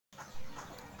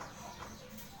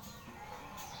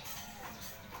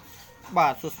បា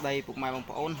ទសួស្តីពុកម៉ែបង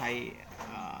ប្អូនហើយ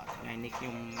ថ្ងៃនេះខ្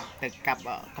ញុំទៅកាប់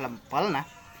ក្លឹម7ណា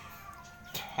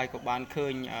ហើយក៏បានឃើ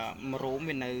ញមរូម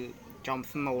វានៅចំ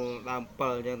ស្នូលដើម7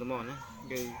អញ្ចឹងទៅមកណា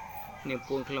គឺនាង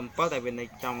ពួនក្លឹម7តែវានៅ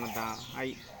ចំកណ្ដាលហើយ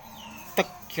ទឹក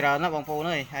ច្រើនណាស់បងប្អូន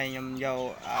អើយហើយខ្ញុំយក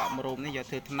មរូមនេះយក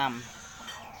ធ្វើថ្នាំ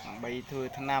ដើម្បីធ្វើ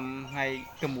ថ្នាំហើយ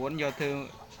កមួនយកធ្វើ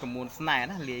កមួនស្នែ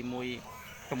ណាលាយមួយ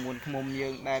កមួនឃ្មុំយើ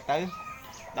ងដែរទៅ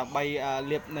ដើម្បី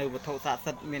លាបនៅវត្ថុស័ក្តិ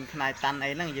សិទ្ធិមានខ្នាយតាន់អី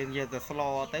ហ្នឹងយើងយកទៅស្ល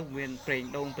ទៅមានប្រេង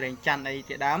ដូងប្រេងច័ន្ទអី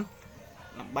ជាដើម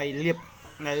ដើម្បីលាប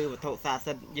នៅវត្ថុស័ក្តិ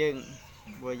សិទ្ធិយើង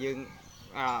ព្រោះយើង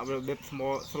របៀប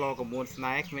ស្លកមួនស្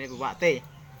នែគ្មានពិបាកទេ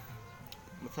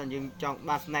បើមិនយើងចង់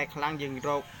បានស្នែខ្លាំងយើងរ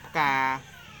កផ្កា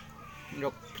រ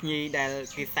កភ្ញីដែល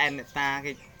គេសែនអ្នកតា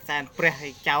គេសែនព្រះឲ្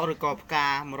យចោលឬក៏ផ្កា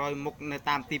100មុខនៅ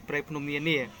តាមទីព្រៃភ្នំនា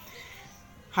នា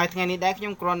ហើយថ្ងៃនេះដែរខ្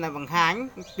ញុំគ្រាន់តែបង្ហាញ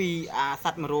ពីស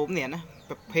ត្វមរូមនេះណា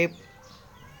ប្រភេទ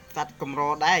សត្វកម្រ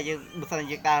ដែរយើងបើសិន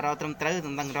យើងដើររកត្រឹមត្រូវ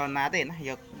មិនដឹងរកណាទេណា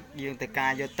យកយើងទៅកា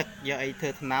រយកទឹកយកអីធ្វើ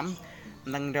ថ្នាំ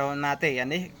មិនដឹងរកណាទេអា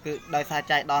នេះគឺដោយសារ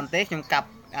ចៃដន្យទេខ្ញុំកាប់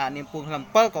នាងពួងក្លឹម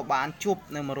7ក៏បានជួប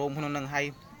នៅមរូមក្នុងនឹងហើយ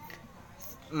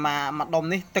មកដុំ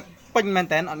នេះទឹកពេញមែន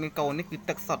តើអត់មានកូននេះគឺ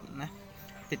ទឹកសុទ្ធណា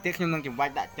តិចទៀតខ្ញុំនឹងចម្បា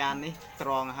ច់ដាក់ចាននេះត្រ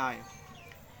ង់ហើយ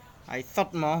សុ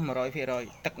ទ្ធមក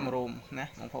100%ទឹកម្រូមណា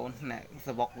បងប្អូនណែស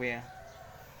បុកវា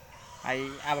ហើយ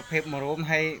ប្រភេទមរូម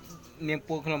ហើយនាង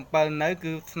ពួនក្លឹម7នៅ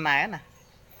គឺស្នែណា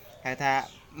ហៅថា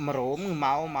មរូមគឺម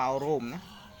ករូមណា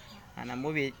អាណាមួ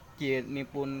យវាជានាង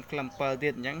ពួនក្លឹម7ទៀ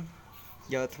តអញ្ចឹង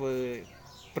យកធ្វើ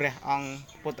ព្រះអង្គ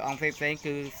ពុទ្ធអង្គផ្សេង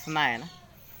គឺស្នែណា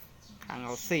ខាង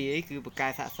អូស៊ីអីគឺបកា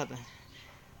យស័ក្តិសិទ្ធិ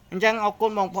អញ្ចឹងអរគុ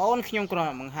ណបងប្អូនខ្ញុំគ្រាន់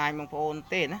តែបង្ហាញបងប្អូន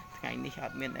ទេណាថ្ងៃនេះអ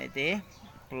ត់មានអីទេ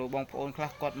ព្រោះបងប្អូនខ្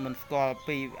លះគាត់មិនស្គាល់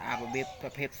ពីរបៀបប្រ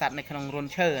ភេទសត្វនៅក្នុងរុន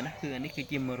ឈើណាគឺអានេះគឺ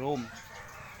ជាមរូម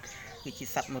គឺជា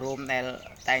សត្វមរូមដែល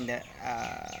តែងតែ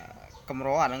កម្រ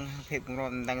អាហ្នឹងភាពកម្រ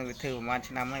មិនដឹងវាធ្វើប្រហែល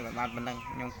ឆ្នាំហើយបានប៉ុណ្ណឹង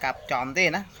ខ្ញុំកាប់ចំទេ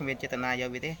ណាគ្មានចេតនាយក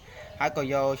វាទេហើយក៏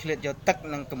យកឆ្លៀតយកទឹក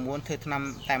និងកមួនធ្វើថ្នាំ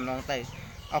តែម្ដងទៅ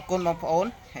អរគុណបងប្អូន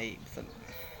ហើយ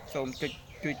សូម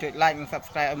ជួយចុច like និង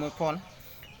subscribe ឲ្យមួយផង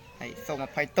ហើយសូមអ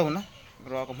ភ័យទោសណា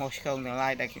រាល់កំហុសឆ្គងទាំងឡា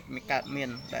យដែលមានកើតមាន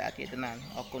ដោយអចេតនា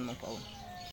អរគុណបងប្អូន